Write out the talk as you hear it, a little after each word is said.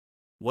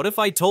What if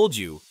I told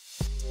you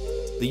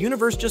the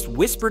universe just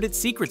whispered its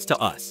secrets to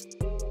us?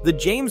 The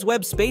James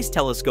Webb Space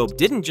Telescope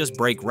didn't just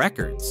break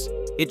records,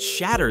 it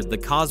shattered the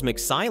cosmic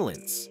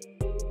silence.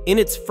 In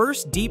its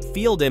first deep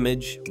field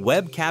image,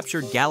 Webb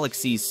captured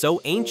galaxies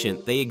so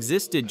ancient they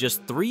existed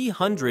just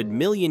 300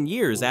 million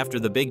years after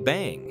the Big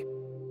Bang.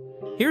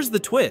 Here's the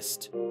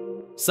twist.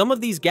 Some of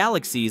these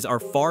galaxies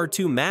are far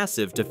too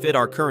massive to fit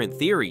our current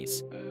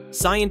theories.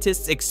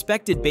 Scientists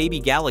expected baby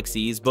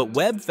galaxies, but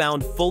Webb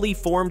found fully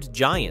formed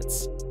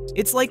giants.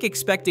 It's like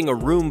expecting a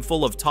room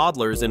full of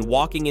toddlers and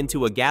walking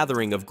into a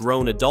gathering of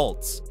grown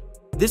adults.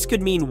 This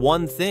could mean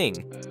one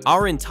thing: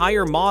 our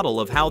entire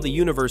model of how the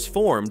universe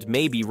formed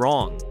may be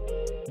wrong.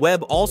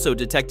 Webb also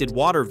detected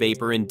water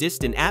vapor in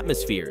distant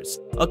atmospheres,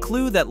 a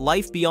clue that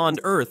life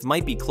beyond Earth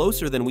might be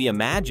closer than we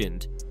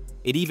imagined.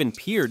 It even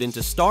peered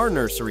into star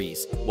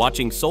nurseries,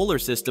 watching solar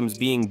systems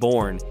being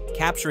born,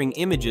 capturing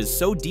images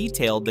so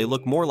detailed they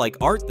look more like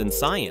art than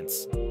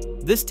science.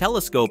 This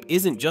telescope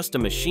isn't just a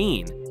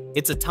machine,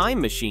 it's a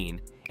time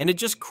machine, and it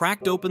just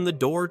cracked open the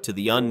door to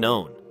the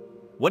unknown.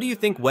 What do you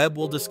think Webb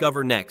will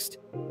discover next?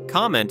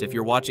 Comment if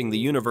you're watching the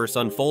universe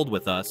unfold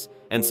with us,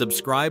 and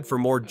subscribe for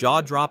more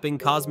jaw-dropping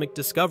cosmic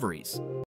discoveries.